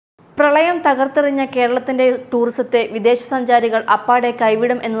പ്രളയം തകർത്തെറിഞ്ഞ കേരളത്തിന്റെ ടൂറിസത്തെ വിദേശ സഞ്ചാരികൾ അപ്പാടെ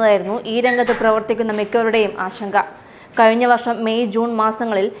കൈവിടും എന്നതായിരുന്നു ഈ രംഗത്ത് പ്രവർത്തിക്കുന്ന മിക്കവരുടെയും ആശങ്ക. കഴിഞ്ഞ വർഷം മെയ് ജൂൺ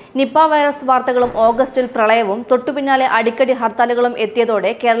മാസങ്ങളിൽ നിപ്പ വൈറസ് വാർത്തകളും ഓഗസ്റ്റിൽ പ്രളയവും തൊട്ടുപിന്നാലെ അടിക്കടി ഹർത്താലുകളും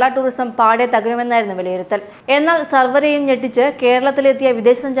എത്തിയതോടെ കേരള ടൂറിസം പാടെ തകരുമെന്നായിരുന്നു വിലയിരുത്തൽ. എന്നാൽ സർവരെയും ഞെട്ടിച്ച് കേരളത്തിലെത്തിയ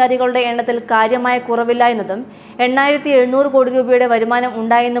വിദേശ സഞ്ചാരികളുടെ എണ്ണത്തിൽ കാര്യമായ കുറവില്ല എന്നതും 8700 കോടി രൂപയുടെ വരുമാനം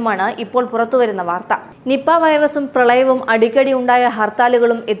ഉണ്ടായെന്നുമാണ് ഇപ്പോൾ പുറത്തുവരുന്ന വാർത്ത. നിപ്പ വൈറസും പ്രളയവും അടിക്കടി ഉണ്ടായ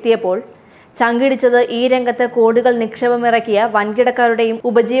ഹർത്താലുകളും എത്തിയപ്പോൾ ചങ്കിടിച്ചത് ഈ രംഗത്ത് കോടികൾ നിക്ഷേപമിറക്കിയ വൻകിടക്കാരുടെയും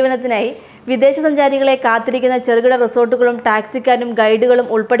ഉപജീവനത്തിനായി വിദേശ സഞ്ചാരികളെ കാത്തിരിക്കുന്ന ചെറുകിട റിസോർട്ടുകളും ടാക്സിക്കാരും ഗൈഡുകളും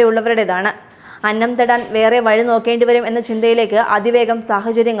ഉൾപ്പെടെയുള്ളവരുടേതാണ്. അന്നം തേടാൻ വേറെ വഴി നോക്കേണ്ടി വരും എന്ന ചിന്തയിലേക്ക് അതിവേഗം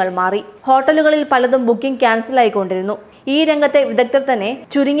സാഹചര്യങ്ങൾ മാറി. ഹോട്ടലുകളിൽ പലതും ബുക്കിംഗ് ക്യാൻസലായിക്കൊണ്ടിരുന്നു. ഈ രംഗത്തെ വിദഗ്ധർ തന്നെ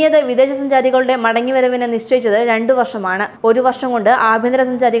ചുരുങ്ങിയത് വിദേശ സഞ്ചാരികളുടെ മടങ്ങിവരവിന് നിശ്ചയിച്ചത് 2 വർഷമാണ്. 1 വർഷം കൊണ്ട് ആഭ്യന്തര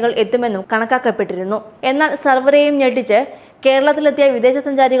സഞ്ചാരികൾ എത്തുമെന്നും കണക്കാക്കപ്പെട്ടിരുന്നു. എന്നാൽ സർവരെയും ഞെട്ടിച്ച് കേരളത്തിലെത്തിയ വിദേശ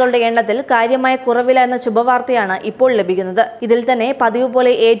സഞ്ചാരികളുടെ എണ്ണത്തിൽ കാര്യമായ കുറവില്ല എന്ന ശുഭവാർത്തയാണ് ഇപ്പോൾ ലഭിക്കുന്നത്. ഇതിൽ തന്നെ പതിവ്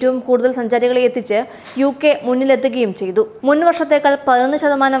പോലെ ഏറ്റവും കൂടുതൽ സഞ്ചാരികളെ എത്തിച്ച് UK മുന്നിലെത്തുകയും ചെയ്തു. മുൻ വർഷത്തേക്കാൾ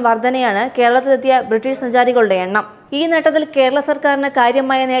 11% വർധനയാണ് കേരളത്തിലെത്തിയ ബ്രിട്ടീഷ് സഞ്ചാരികളുടെ എണ്ണം. ഈ നേട്ടത്തിൽ കേരള സർക്കാരിന്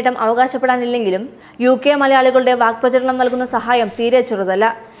കാര്യമായ നേട്ടം അവകാശപ്പെടാനില്ലെങ്കിലും UK മലയാളികളുടെ വാക്പ്രചരണം നൽകുന്ന സഹായം തീരെ ചെറുതല്ല.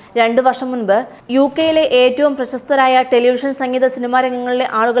 2 വർഷം മുൻപ് UK-യിലെ ഏറ്റവും പ്രശസ്തരായ ടെലിവിഷൻ സംഗീത സിനിമാ രംഗങ്ങളിലെ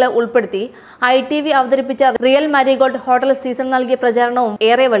ആളുകളെ ഉൾപ്പെടുത്തി ITV അവതരിപ്പിച്ച റിയൽ മാരിഗോൾഡ് ഹോട്ടൽ സീസൺ നൽകിയ പ്രചാരണവും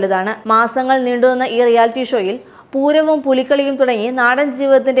ഏറെ വലുതാണ്. മാസങ്ങൾ നീണ്ടുനിന്ന ഈ റിയാലിറ്റി ഷോയിൽ പൂരവും പുലിക്കളിയും തുടങ്ങി നാടൻ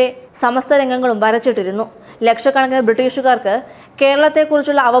ജീവിതത്തിന്റെ സമസ്ത രംഗങ്ങളും വരച്ചിട്ടിരുന്നു. ലക്ഷക്കണക്കിന് ബ്രിട്ടീഷുകാർക്ക്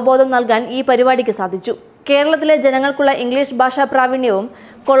കേരളത്തെക്കുറിച്ചുള്ള അവബോധം നൽകാൻ ഈ പരിപാടിക്ക് സാധിച്ചു. കേരളത്തിലെ ജനങ്ങൾക്കുള്ള ഇംഗ്ലീഷ് ഭാഷാ പ്രാവീണ്യവും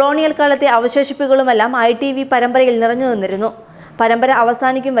കൊളോണിയൽ കാലത്തെ അവശേഷിപ്പുകളുമെല്ലാം ITV പരമ്പരയിൽ നിറഞ്ഞു നിന്നിരുന്നു. പരമ്പര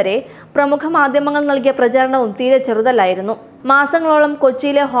അവസാനിക്കും വരെ പ്രമുഖ മാധ്യമങ്ങൾ നൽകിയ പ്രചാരണവും തീരെ ചെറുതല്ലായിരുന്നു. മാസങ്ങളോളം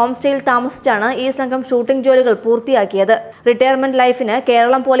കൊച്ചിയിലെ ഹോം സ്റ്റേയിൽ താമസിച്ചാണ് ഈ സംഘം ഷൂട്ടിംഗ് ജോലികൾ പൂർത്തിയാക്കിയത്. റിട്ടയർമെന്റ് ലൈഫിന്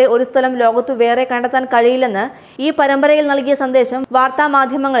കേരളം പോലെ ഒരു സ്ഥലം ലോകത്തു വേറെ കണ്ടെത്താൻ കഴിയില്ലെന്ന് ഈ പരമ്പരയിൽ നൽകിയ സന്ദേശം വാർത്താ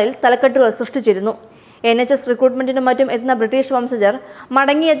മാധ്യമങ്ങളിൽ തലക്കെട്ടുകൾ സൃഷ്ടിച്ചിരുന്നു. NHS റിക്രൂട്ട്മെന്റിനും മറ്റും എത്തുന്ന ബ്രിട്ടീഷ് വംശജർ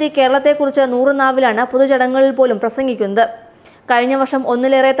മടങ്ങിയെത്തി കേരളത്തെക്കുറിച്ച് 100 നാവിലാണ് പൊതുചടങ്ങുകളിൽ പോലും പ്രസംഗിക്കുന്നത്. കഴിഞ്ഞ വർഷം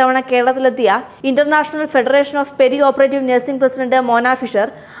ഒന്നിലേറെ തവണ കേരളത്തിലെത്തിയ international federation of peri operative nursing president Mona Fisher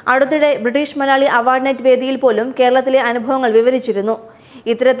അടുത്തിടെ ബ്രിട്ടീഷ് മലയാളി അവാർഡ് നൈറ്റ് വേദിയിൽ പോലും കേരളത്തിലെ അനുഭവങ്ങൾ വിവരിച്ചിരുന്നു.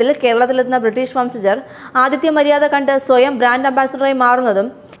 ഇത്തരത്തിൽ കേരളത്തിലെത്തുന്ന ബ്രിട്ടീഷ് വംശജർ ആതിഥ്യ മര്യാദ കണ്ട് സ്വയം ബ്രാൻഡ് അംബാസിഡറായി മാറുന്നതും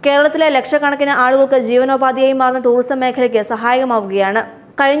കേരളത്തിലെ ലക്ഷക്കണക്കിന് ആളുകൾക്ക് ജീവനോപാധിയായി മാറുന്ന ടൂറിസം മേഖലയ്ക്ക് സഹായകമാവുകയാണ്.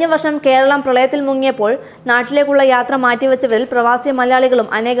 കഴിഞ്ഞ വർഷം കേരളം പ്രളയത്തിൽ മുങ്ങിയപ്പോൾ നാട്ടിലേക്കുള്ള യാത്ര മാറ്റിവെച്ചവരിൽ പ്രവാസി മലയാളികളും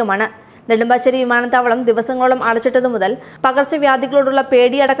അനേകമാണ്. നെടുമ്പാശ്ശേരി വിമാനത്താവളം ദിവസങ്ങളോളം അടച്ചിട്ടതു മുതൽ പകർച്ചവ്യാധികളോടുള്ള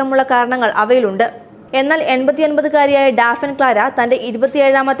പേടിയടക്കമുള്ള കാരണങ്ങൾ അവയിലുണ്ട്. എന്നാൽ 89-കാരിയായ ഡാഫൻ ക്ലാര തന്റെ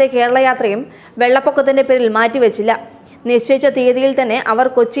 27ാമത്തെ കേരള യാത്രയും വെള്ളപ്പൊക്കത്തിന്റെ പേരിൽ മാറ്റിവെച്ചില്ല. നിശ്ചയിച്ച തീയതിയിൽ തന്നെ അവർ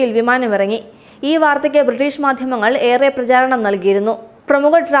കൊച്ചിയിൽ വിമാനമിറങ്ങി. ഈ വാർത്തയ്ക്ക് ബ്രിട്ടീഷ് മാധ്യമങ്ങൾ ഏറെ പ്രചാരണം നൽകിയിരുന്നു.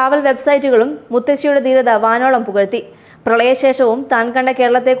 പ്രമുഖ ട്രാവൽ വെബ്സൈറ്റുകളും മുത്തശ്ശിയുടെ ധീരത വാനോളം പുകഴ്ത്തി. പ്രളയശേഷവും താൻ കണ്ട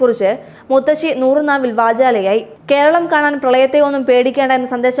കേരളത്തെക്കുറിച്ച് മുത്തശ്ശി 100 നാവിൽ വാചാലയായി. കേരളം കാണാൻ പ്രളയത്തെ ഒന്നും പേടിക്കേണ്ട എന്ന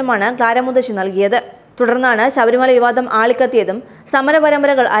സന്ദേശമാണ് ക്ലാര മുത്തശ്ശി നൽകിയത്. തുടർന്നാണ് ശബരിമല വിവാദം ആളിക്കത്തിയതും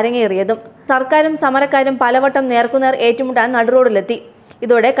സമരപരമ്പരകൾ അരങ്ങേറിയതും. സർക്കാരും സമരക്കാരും പലവട്ടം നേർക്കുനേർ ഏറ്റുമുട്ടാൻ നടുറോഡിലെത്തി.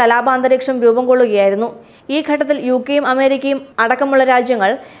 ഇതോടെ കലാപാന്തരീക്ഷം രൂപം കൊള്ളുകയായിരുന്നു. ഈ ഘട്ടത്തിൽ UK-യും അമേരിക്കയും അടക്കമുള്ള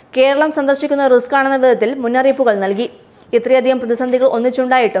രാജ്യങ്ങൾ കേരളം സന്ദർശിക്കുന്ന റിസ്ക് ആണെന്ന വിധത്തിൽ മുന്നറിയിപ്പുകൾ നൽകി. ഇത്രയധികം പ്രതിസന്ധികൾ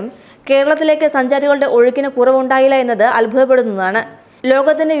ഒന്നിച്ചുണ്ടായിട്ടും കേരളത്തിലേക്ക് സഞ്ചാരികളുടെ ഒഴുക്കിന് കുറവുണ്ടായില്ല എന്നത് അത്ഭുതപ്പെടുന്നതാണ്.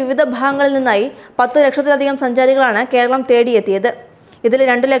 ലോകത്തിന്റെ വിവിധ ഭാഗങ്ങളിൽ നിന്നായി 10 ലക്ഷത്തിലധികം സഞ്ചാരികളാണ് കേരളം തേടിയെത്തിയത്. ഇതിൽ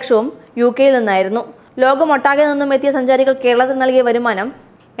 2 ലക്ഷവും UK-യിൽ നിന്നായിരുന്നു. ലോകമൊട്ടാകെ നിന്നും എത്തിയ സഞ്ചാരികൾ കേരളത്തിൽ നൽകിയ വരുമാനം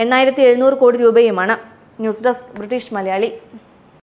 8700 കോടി രൂപയുമാണ്. News desk British Malayali.